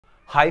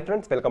Hi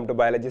friends, welcome to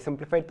Biology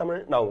Simplified Tamil.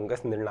 Now unga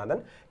Sindhilnathan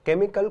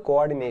Chemical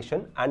Coordination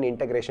and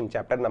Integration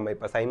chapter நம்ம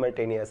இப்ப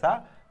simultaneous-ஆ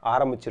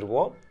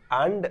ஆரம்பிச்சிருவோம்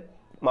and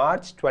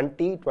March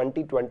 20,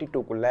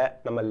 2022 குள்ள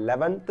நம்ம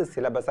 11th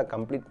syllabus-அ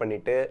complete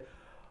பண்ணிட்டு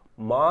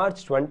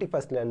March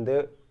 21st ல இருந்து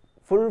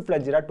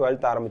full-fledged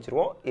 12th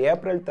ஆரம்பிச்சிருவோம்.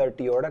 April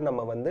 30 ஓட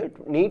நம்ம வந்து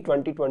NEET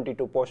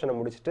 2022 portion-அ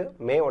முடிச்சிட்டு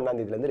May 1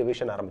 தேதியில இருந்து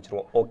revision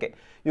ஆரம்பிச்சிருவோம். Okay.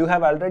 You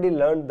have already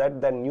learned that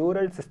the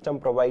neural system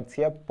provides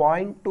a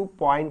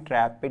point-to-point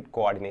rapid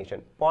coordination.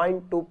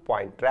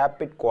 Point-to-point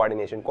rapid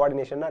coordination.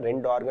 Coordination-னா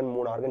ரெண்டு ஆர்கன்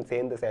மூணு ஆர்கன்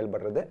சேர்ந்து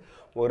செயல்படுறது.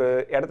 ஒரு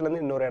இடத்துல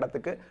இருந்து இன்னொரு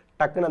இடத்துக்கு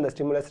டக்குன்னு அந்த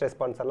ஸ்டிமுலஸ்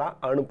ரெஸ்பான்ஸ் எல்லாம்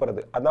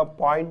அனுப்புறது. அதான்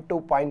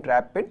point-to-point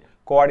rapid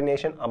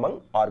coordination among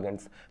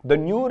organs. The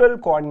neural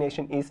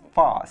coordination is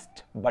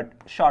fast but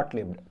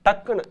short-lived.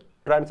 டக்குன்னு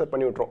transfer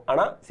பண்ணி விட்டுரும்.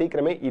 ஆனா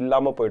சீக்கிரமே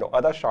இல்லாம போய்டும்.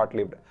 அதான்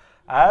short-lived.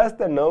 As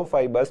the nerve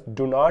fibers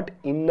do not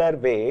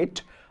innervate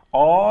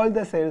all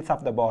the cells of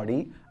the body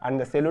and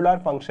the cellular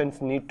functions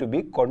need to be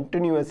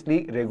continuously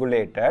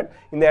regulated.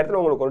 இந்த இடத்துல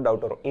உங்களுக்கு ஒரு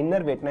டவுட் வரும்.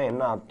 innervateனா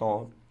என்ன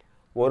அர்த்தம்?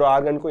 ஒரு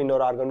ஆர்கனுக்கும்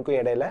இன்னொரு ஆர்கனுக்கும்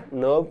இடையில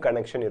nerve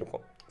connection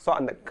இருக்கும். சோ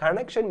அந்த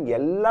கனெக்ஷன்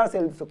எல்லா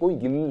செல்ஸுக்கும்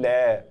இல்ல.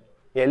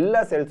 எல்லா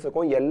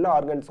செல்ஸுக்கும் எல்லா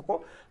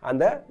ஆர்கன்ஸுக்கும்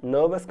அந்த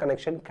நர்வஸ்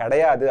கனெக்ஷன்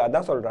கிடையாது.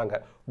 அதான் சொல்றாங்க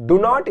do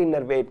not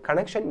innervate.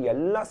 கனெக்ஷன்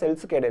எல்லா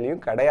செல்ஸுக்கு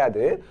இடையிலயும்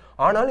கிடையாது.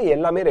 ஆனாலும்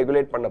எல்லாமே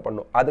ரெகுலேட்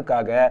பண்ணணும்.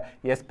 அதுக்காக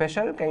a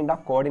special kind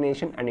of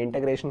coordination and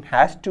integration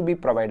has to be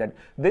provided.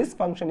 This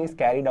function is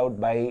carried out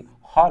by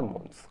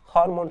hormones.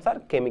 Hormones are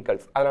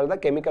chemicals. அதனால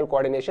தான் chemical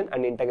coordination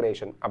and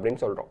integration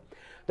அப்படின்னு சொல்றோம்.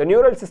 The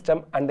neural system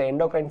and the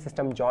endocrine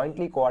system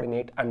jointly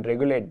coordinate and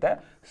regulate the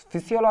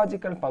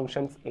physiological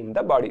functions in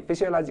the body.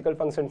 Physiological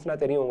functions na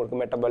theriyum ungalku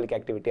metabolic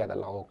activity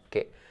adalla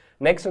okay.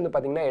 Next வந்து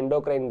பாத்தீங்கன்னா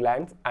endocrine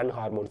glands and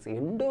hormones.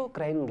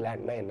 Endocrine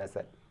gland na enna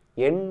sir?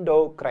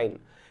 Endocrine,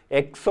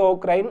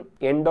 exocrine,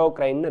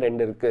 endocrine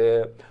ரெண்டு இருக்கு.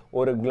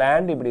 ஒரு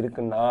gland இப்படி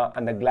இருக்குன்னா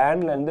அந்த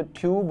glandல இருந்து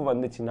tube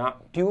வந்துச்சுனா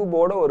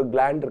tubeோட ஒரு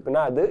gland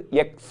இருக்குன்னா அது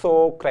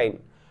exocrine.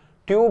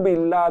 Tube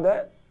இல்லாத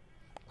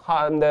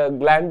அந்த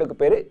glandக்கு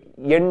பேரு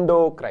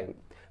endocrine.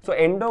 So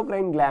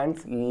endocrine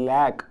glands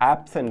lack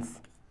absence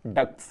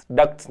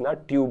ducts na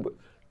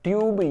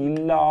tube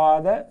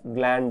இல்லாத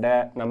gland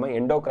நம்ம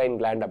endocrine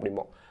gland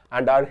அப்படிம்போம்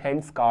and are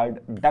hence called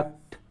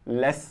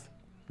ductless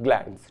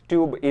glands.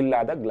 Tube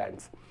இல்லாத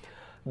glands.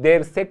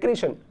 Their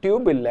secretion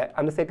tube இல்ல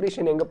அந்த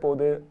secretion எங்க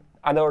போகுது?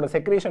 அதோட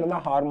secretion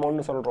தான் hormone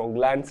னு சொல்றோம்.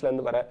 glandsல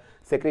இருந்து வர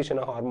secretion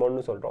hormone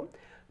னு சொல்றோம்.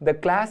 The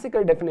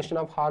classical definition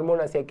of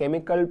hormone as a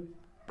chemical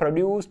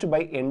produced by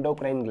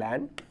endocrine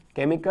gland.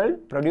 Chemical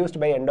produced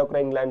by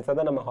endocrine glands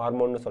அத நம்ம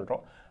ஹார்மோன் னு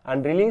சொல்றோம்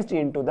and released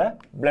into the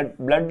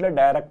bloodல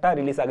டைரக்ட்டா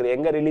ரிலீஸ் ஆகுது.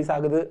 எங்க ரிலீஸ்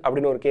ஆகுது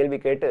அப்படின ஒரு கேள்வி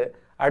கேட்டு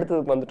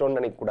அடுத்துக்கு வந்துட்டோம்னு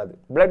நினைக்க கூடாது.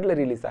 bloodல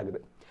ரிலீஸ்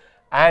ஆகுது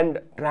and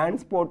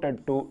transported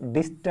to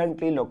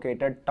distantly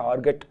located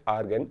target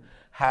organ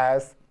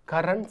has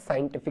current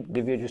scientific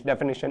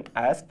definition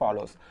as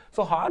follows.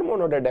 So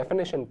hormone ஓட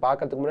definition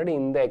பார்க்கிறதுக்கு முன்னாடி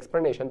இந்த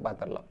explanation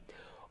பார்த்தறலாம்.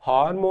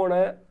 ஹார்மோனை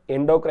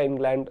endocrine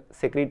gland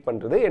secrete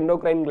பண்றது.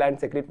 endocrine gland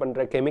secrete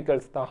பண்ற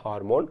chemicals தான்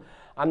ஹார்மோன்.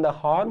 அந்த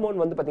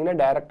ஹார்மோன் வந்து பாத்தீங்கன்னா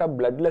டைரக்ட்டா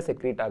bloodல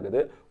secrete ஆகுது.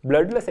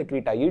 bloodல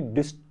secrete ஆகி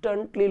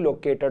distantly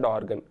located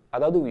organ,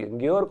 அதாவது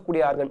எங்கேயோ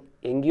இருக்கக்கூடிய ஆர்கன்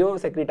எங்கேயோ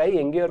secrete ஆகி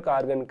எங்கேயோ இருக்க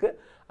ஆர்கனுக்கு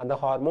அந்த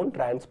ஹார்மோன்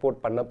டிரான்ஸ்போர்ட்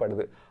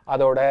பண்ணப்படுது.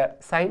 அதோட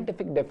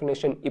scientific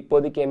definition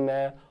இப்போதைக்கு என்ன?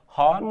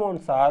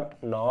 Hormones are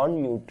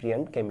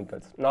non-nutrient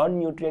chemicals.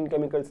 Non-nutrient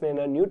chemicals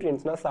என்ன?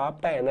 nutrientsனா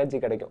சாப்பிட்டா எனர்ஜி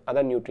கிடைக்கும்.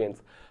 அதான் nutrients.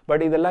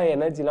 பட் இதெல்லாம்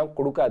எனர்ஜிலாம்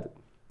கொடுக்காது.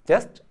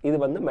 Just இது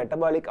வந்து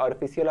metabolic or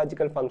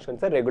physiological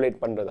functions regulate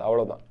பண்றது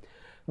அவ்வளவுதான்.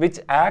 Which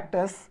act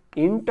as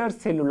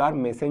intercellular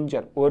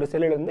messenger. ஒரு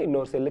செல்லுல இருந்து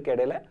இன்னொரு செல்லுக்கு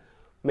இடையில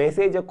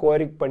மெசேஜை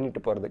கேரி பண்ணிட்டு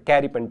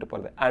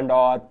போறது and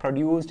are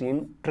produced in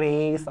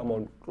trace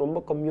amount. ரொம்ப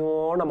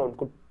கம்மியான amount,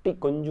 குட்டி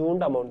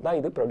கொஞ்சூண்டு amount தான்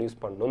இது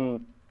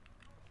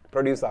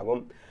ப்ரொடியூஸ்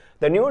ஆகும்.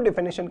 The new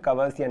definition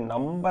covers a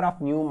number of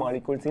new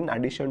molecules in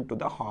addition to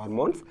the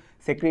hormones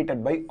secreted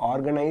by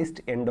organized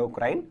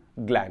endocrine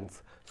glands.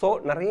 So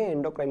நிறைய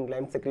endocrine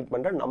glands secrete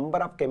பண்ற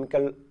number of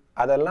chemical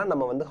அதெல்லாம்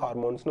நம்ம வந்து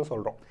hormones னு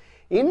சொல்றோம்.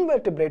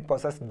 Invertebrate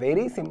possess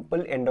very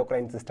simple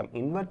endocrine system.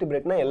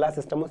 Invertebrateனா எல்லா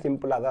சிஸ்டமும்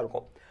சிம்பிளா தான்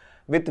இருக்கும்.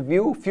 With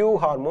few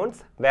hormones,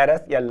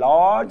 whereas a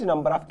large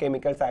number of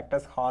chemicals act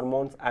as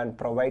hormones and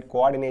provide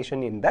coordination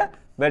in the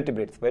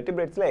vertebrates.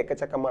 Vertebrates-ல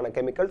எக்கச்சக்கமான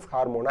chemicals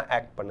ஹார்மோனா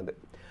ஆக்ட் பண்ணுது.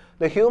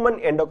 The human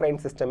endocrine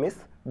system is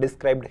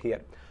described here.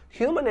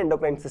 Human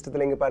endocrine system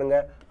இங்க பாருங்க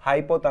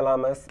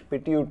hypothalamus,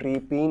 pituitary,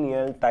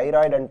 pineal,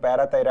 thyroid and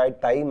parathyroid,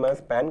 thymus,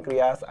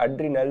 pancreas,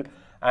 adrenal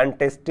and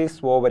testis,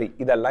 ovary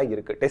இதெல்லாம்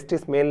இருக்கு.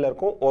 testis மேல்ல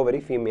இருக்கும்,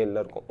 ovary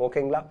femaleல இருக்கும்.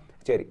 ஓகேங்களா?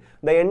 சரி.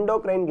 The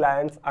endocrine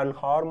glands and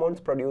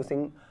hormones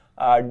producing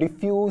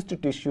diffused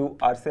tissue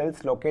or cells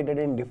located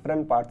in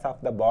different parts of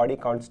the body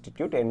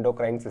constitute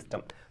endocrine system.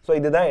 So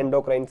இதுதான்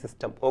endocrine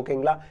system.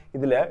 ஓகேங்களா?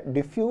 இதுல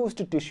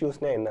diffused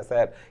tissuesனா என்ன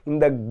சார்?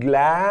 இந்த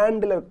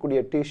glandல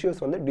இருக்கக்கூடிய tissues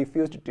வந்து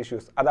diffused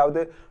tissues.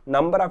 அதாவது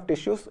number of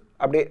tissues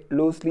அப்படியே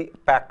loosely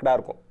packed-ஆ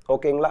இருக்கும்.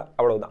 ஓகேங்களா?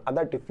 அவ்வளவுதான்.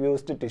 அதான்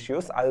diffused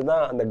tissues.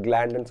 அதுதான் அந்த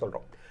gland ன்னு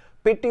சொல்றோம்.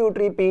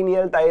 Pituitary,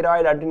 pineal,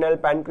 thyroid, adrenal,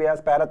 pancreas,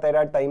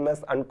 parathyroid, thymus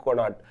and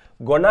gonad.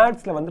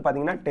 Gonadsல வந்து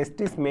பாத்தீங்கன்னா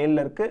testis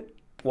மேல்ல இருக்கு,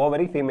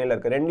 ovary female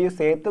இருக்கு ரெண்டையும்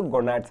சேர்த்து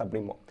gonads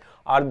அப்படிம்போம்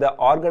are the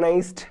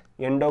organized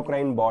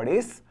endocrine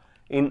bodies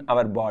in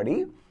our body.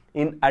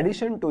 In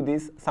addition to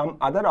this, some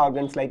other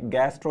organs like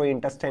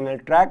gastrointestinal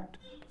tract,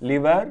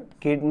 liver,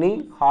 kidney,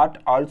 heart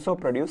also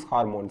produce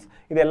hormones.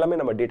 இது எல்லாமே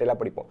நம்ம டீடைலா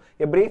படிப்போம்.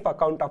 A brief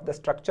account of the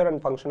structure and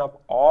function of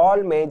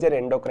all major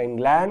endocrine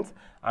glands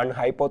and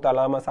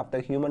hypothalamus of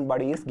the human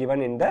body is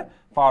given in the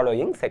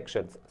following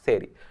sections.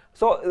 சரி.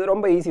 So இது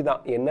ரொம்ப easy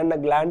தான். என்னென்ன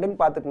glandன்னு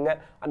பார்த்துக்குங்க.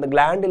 அந்த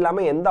gland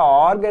இல்லாம எந்த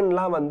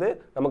ஆர்கன்லாம் வந்து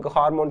நமக்கு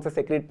ஹார்மோன்ஸை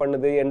செக்ரீட்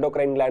பண்ணுது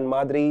எண்டோக்ரைன் gland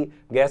மாதிரி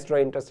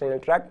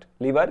gastrointestinal tract,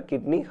 liver,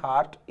 kidney,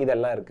 heart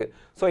இதெல்லாம் இருக்கு.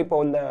 ஸோ இப்போ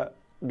இந்த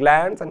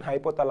glands and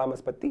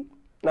hypothalamus பத்தி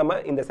நம்ம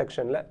இந்த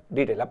செக்ஷன்ல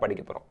டீடைலா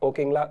படிக்க போறோம்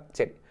ஓகேங்களா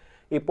சரி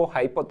இப்போ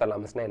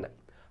ஹைப்போதலாமஸ்னா என்ன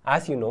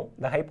as you know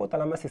the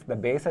hypothalamus is the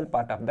basal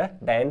part of the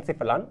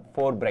diencephalon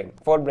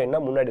forebrain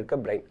னா முன்னாடி இருக்க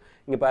brain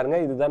இங்க பாருங்க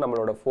இதுதான்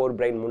நம்மளோட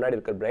forebrain முன்னாடி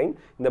இருக்க brain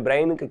இந்த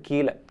brainக்கு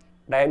கீழ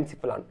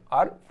diencephalon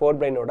or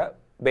forebrain ஓட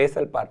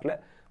basal partல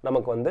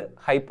நமக்கு வந்து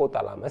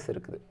hypothalamus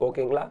இருக்குது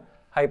ஓகேங்களா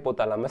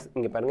hypothalamus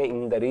இங்க பாருங்க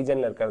இந்த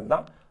ரீஜன்ல இருக்கிறது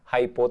தான்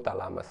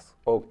hypothalamus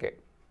okay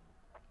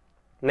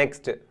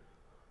next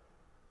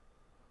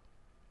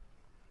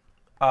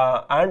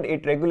and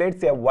it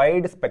regulates a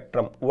wide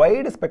spectrum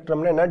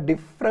na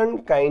different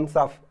kinds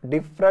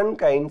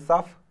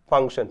of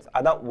functions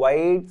adha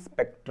wide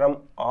spectrum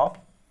of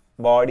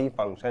body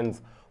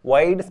functions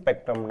wide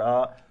spectrum na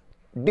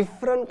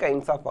different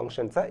kinds of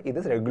functions it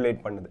is regulate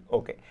பண்ணுது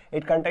okay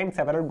it contains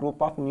several group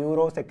of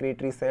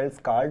neurosecretory cells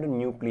called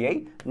nuclei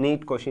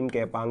neat question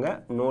கேட்பாங்க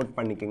note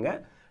பண்ணிக்கங்க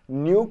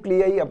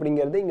நியூக்ளியை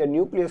அப்படிங்கிறது இங்க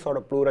நியூக்ளியஸோட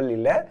plural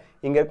இல்ல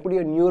இங்க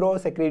இருக்கக்கூடிய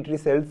நியூரோசெக்ரேட்டரி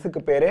செல்ஸ்க்கு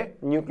பேரே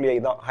நியூக்ளியை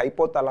தான்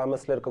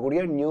ஹைப்போதலாமஸ்ல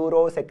இருக்கக்கூடிய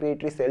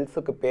நியூரோசெக்ரேட்டரி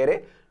செல்ஸ்க்கு பேரே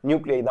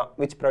நியூக்ளியை தான்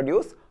which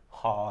produce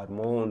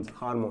hormones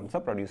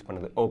produce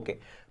பண்ணுது okay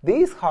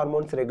these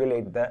hormones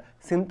regulate the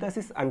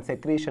synthesis and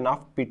secretion of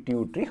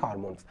pituitary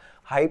hormones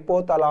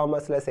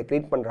hypothalamusல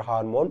secrete பண்ற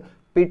ஹார்மோன்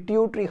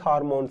pituitary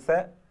hormones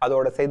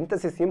அதோட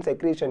சிந்தசிஸையும்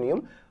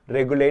செக்ரீஷனையும்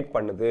ரெகுலேட்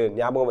பண்ணுது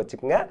ஞாபகம்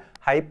வச்சுக்கங்க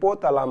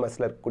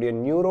ஹைப்போதலாமஸ்ல இருக்கக்கூடிய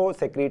நியூரோ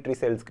செக்ரேட்டரி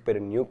செல்ஸ்க்கு பேரு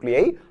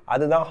நியூக்ளியை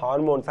அதுதான்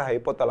ஹார்மோன்ஸை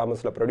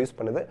ஹைப்போதலாமஸ்ல ப்ரொடியூஸ்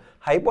பண்ணுது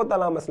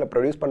ஹைப்போதலாமஸ்ல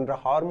ப்ரொடியூஸ் பண்ற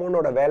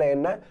ஹார்மோனோட வேலை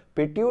என்ன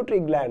பிட்யூட்டரி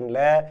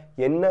கிளாண்ட்ல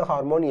என்ன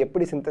ஹார்மோன்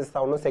எப்படி சிந்தசிஸ்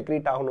ஆகணும்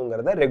செக்ரீட்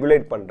ஆகணுங்கிறத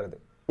ரெகுலேட் பண்றது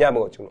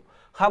ஞாபகம் வச்சுக்கணும்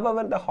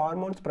however the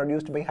hormones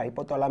produced by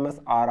hypothalamus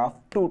are of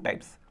two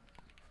types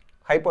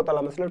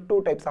hypothalamusல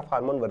two types of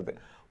hormone வருது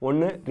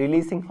ஒன்னு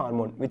releasing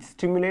hormone which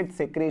stimulates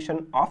secretion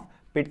of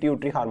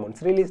pituitary hormones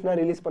release na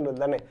release பண்றது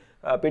தானே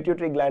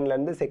pituitary glandல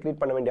இருந்து செக்ரீட்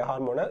பண்ண வேண்டிய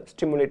ஹார்மோனை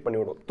ஸ்டிமுலேட் பண்ணி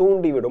விடும்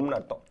தூண்டி விடும்னு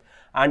அர்த்தம்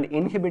and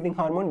inhibiting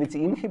hormone which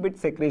inhibits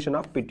secretion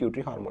of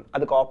pituitary hormone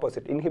அதுக்கு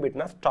ஆப்போசிட்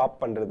inhibitனா ஸ்டாப்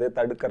பண்றது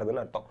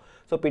தடுக்கிறதுன்னு அர்த்தம்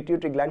so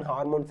pituitary gland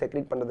hormone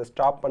secrete பண்றது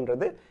ஸ்டாப்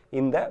பண்றது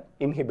இந்த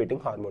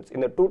inhibiting hormones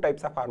இந்த two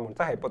types of hormones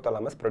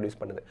hypothalamus produce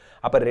பண்ணுது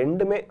அப்ப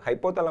ரெண்டுமே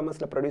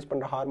hypothalamusல produce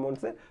பண்ற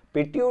hormones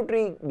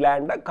pituitary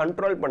gland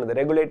control பண்ணுது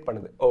regulate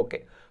பண்ணுது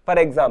okay for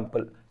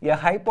example a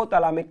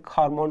hypothalamic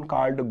hormone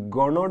called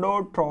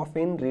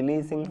gonadotropin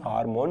releasing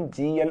hormone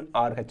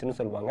GnRH னு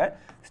சொல்வாங்க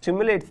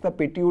stimulates the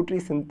pituitary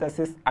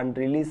synthesis and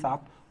release of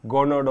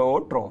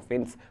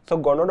gonadotropins so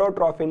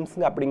gonadotropins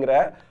அப்படிங்கற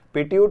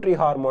pituitary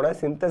hormone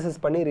synthesis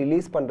பண்ணி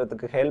ரிலீஸ்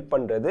பண்றதுக்கு help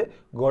பண்றது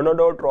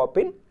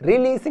gonadotropin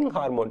releasing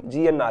hormone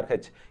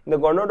GnRH இந்த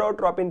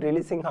gonadotropin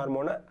releasing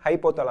hormone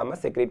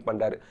hypothalamus secrete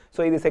பண்றாரு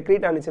so இது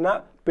secrete ஆனிச்சுனா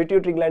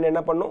pituitary gland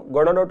என்ன பண்ணும்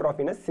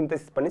gonadotropin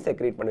synthesis பண்ணி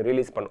secrete பண்ணி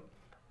ரிலீஸ் பண்ணும்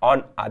on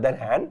other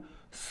hand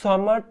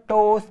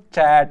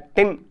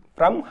somatostatin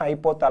from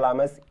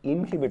hypothalamus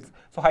inhibits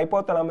so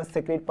hypothalamus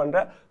secrete பண்ற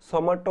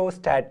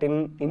somatostatin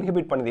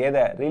inhibit பண்ணுது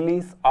எதை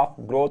release of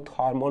growth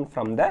hormone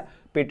from the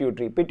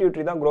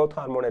pituitary தான் growth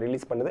hormone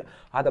release பண்ணுது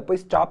அத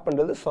போய் ஸ்டாப்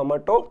பண்றது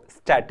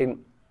somatostatin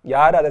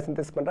யார் அதை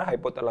சிந்தசிஸ் பண்ற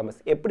hypothalamus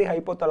எப்படி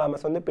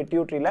hypothalamus வந்து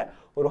pituitaryல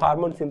ஒரு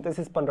ஹார்மோன்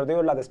சிந்தசிஸ் பண்றதையோ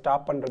இல்ல அதை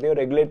ஸ்டாப் பண்றதையோ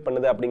ரெகுலேட்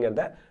பண்ணுது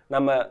அப்படிங்கறத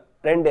நம்ம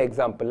ரெண்டு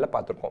எக்ஸாம்பிள்ல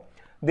பார்த்திருக்கோம்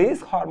these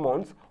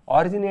hormones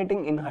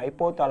originating in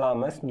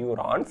hypothalamus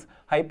neurons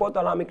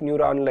hypothalamic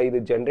neuronல இது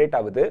ஜெனரேட்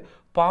ஆகுது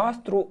pass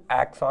through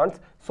axons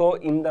so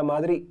இந்த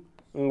மாதிரி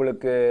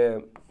உங்களுக்கு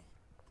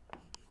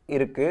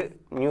இருக்கு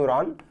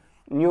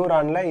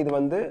நியூரான்ல இது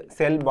வந்து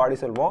செல் பாடி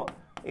சொல்வோம்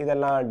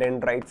இதெல்லாம்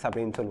டென்ட்ரைட்ஸ்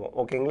அப்படினு சொல்வோம்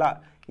ஓகேங்களா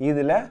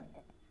இதுல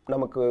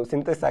நமக்கு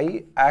சிந்தசிஸ் ஆகி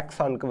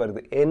ஆக்சானுக்கு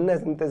வருது என்ன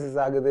சிந்தசிஸ்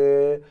ஆகுது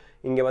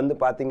இங்க வந்து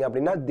பாத்தீங்க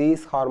அப்படினா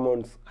these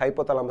hormones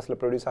hypothalamusல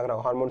ப்ரொடியூஸ் ஆகுற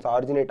ஹார்மோன்ஸ்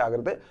ஆரிஜினேட்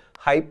ஆகுறது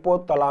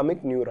hypothalamic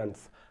neurons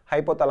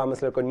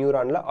hypothalamusல இருக்க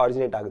நியூரான்ல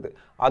ஆரிஜினேட் ஆகுது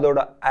அதோட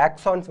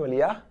ஆக்சான்ஸ்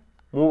வழியா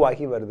மூவ்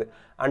ஆகி வருது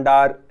and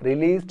are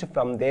released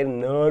from their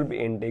nerve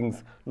endings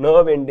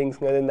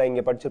ங்கறது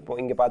இங்க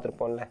படிச்சிருப்போம் இங்க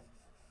பாத்திருப்போம்ல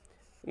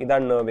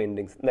இதான் nerve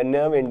endings the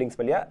nerve endings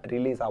வழியா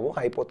ரிலீஸ் ஆகும்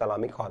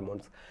hypothalamic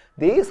hormones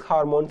these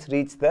hormones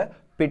reach the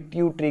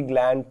pituitary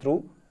gland through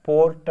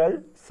portal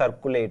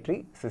circulatory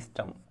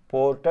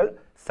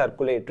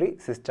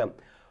system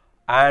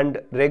and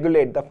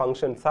regulate the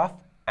functions of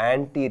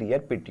anterior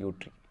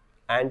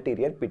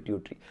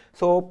pituitary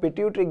so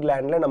pituitary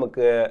glandல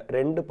நமக்கு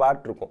ரெண்டு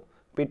part இருக்கும்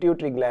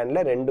pituitary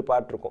glandல ரெண்டு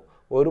பார்ட் இருக்கும்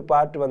ஒரு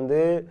பார்ட் வந்து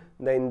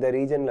இந்த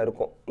ரீஜனில்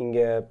இருக்கும்,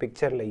 இங்கே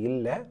பிக்சரில்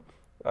இல்லை.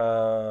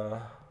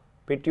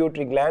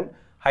 பிட்யூட்ரி கிளாண்ட்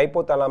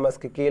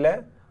ஹைப்போதலாமஸ்க்கு கீழே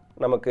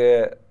நமக்கு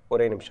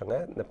ஒரே நிமிஷங்க,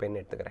 இந்த பென்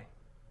எடுத்துக்கிறேன்.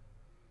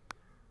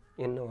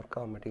 என்ன ஒர்க்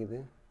ஆக மாட்டேங்குது?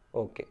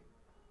 ஓகே.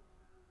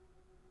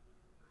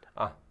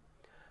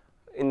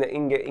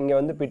 இங்கே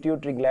வந்து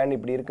பிட்யூட்ரி கிளாண்ட்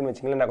இப்படி இருக்குன்னு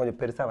வச்சிங்களேன், நான் கொஞ்சம்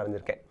பெருசாக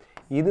வரைஞ்சிருக்கேன்.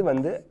 இது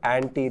வந்து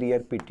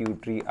ஆன்டீரியர்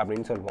பிட்யூட்ரி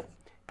அப்படின்னு சொல்லுவோம்.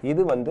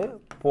 இது வந்து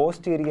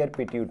போஸ்டீரியர்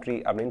பிட்யூட்ரி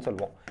அப்படின்னு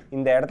சொல்லுவோம்.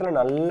 இந்த இடத்துல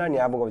நல்லா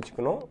ஞாபகம்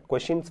வச்சுக்கணும்,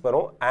 கொஷின்ஸ்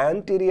வரும்.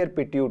 ஆன்டீரியர்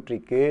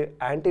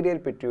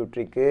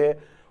பிட்யூட்ரிக்கு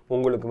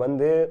உங்களுக்கு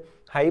வந்து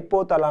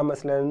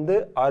ஹைப்போதலாமஸ்லேருந்து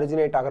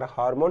ஆரிஜினேட் ஆகிற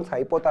ஹார்மோன்ஸ்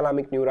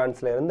ஹைப்போதலாமிக்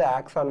நியூரான்ஸ்லேருந்து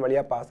ஆக்சான்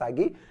வழியாக பாஸ்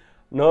ஆகி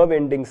நர்வ்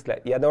எண்டிங்ஸில்,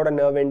 எதோட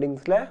நர்வ்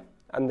எண்டிங்ஸில்,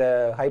 அந்த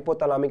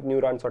ஹைப்போதலாமிக்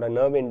நியூரான்ஸோட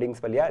நர்வ்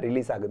எண்டிங்ஸ் வழியாக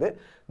ரிலீஸ் ஆகுது.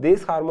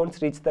 These hormones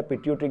reach the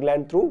pituitary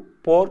gland through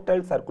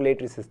portal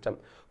circulatory system.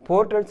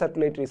 Portal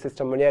circulatory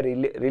system வழியாக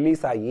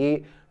ரிலீஸ் ஆகி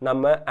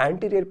நம்ம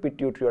ஆன்டீரியர்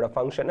பிட்யூட்ரியோட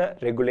ஃபங்க்ஷனை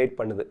ரெகுலேட்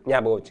பண்ணுது.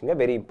 ஞாபகம் வச்சுங்க,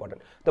 very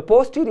important. The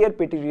posterior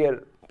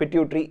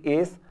pituitary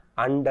is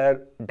under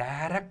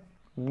direct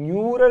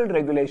neural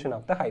regulation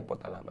of the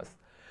hypothalamus.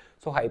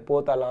 So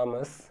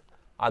hypothalamus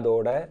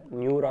அதோட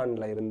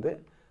நியூரான்ல இருந்து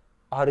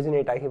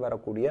originate ஆகி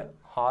வரக்கூடிய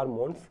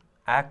ஹார்மோன்ஸ்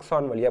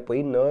ஆக்சான் வழியாக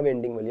போய் நர்வ்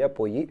எண்டிங் வழியாக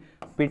போய்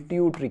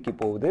பிட்யூட்ரிக்கு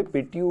போகுது.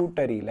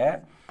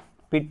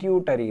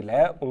 பிட்யூட்டரியில்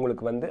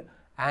உங்களுக்கு வந்து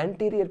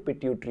ஆன்டீரியர்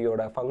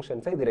பிட்யூட்ரியோட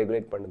ஃபங்க்ஷன்ஸை இது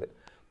ரெகுலேட் பண்ணுது.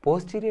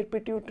 போஸ்டீரியர்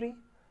பிட்யூட்ரி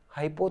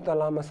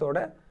ஹைப்போதலாமஸோட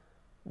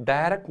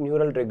டைரக்ட்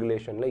நியூரல்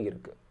ரெகுலேஷனில்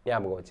இருக்குது.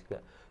 ஞாபகம்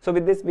வச்சுக்கங்க. So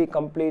with this we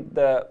complete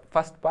the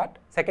first part.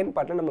 Second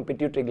பார்ட்டில் நம்ம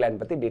பிட்யூட்ரி கிளாண்ட்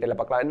பற்றி டீட்டெயிலாக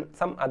பார்க்கலாம். அண்ட்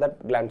சம் அதர்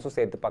கிளாண்ட்ஸும்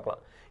சேர்த்து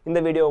பார்க்கலாம். இந்த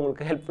வீடியோ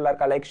உங்களுக்கு ஹெல்ப்ஃபுல்லாக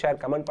இருக்கா? லைக், ஷேர்,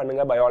 கமெண்ட்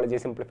பண்ணுங்கள். பயாலஜி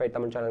சிம்பிளிஃபைட்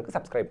தமிழ் சேனலுக்கு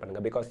சப்ஸ்கிரைப்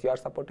பண்ணுங்கள். Because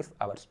your support is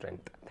our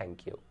strength.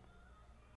 Thank you.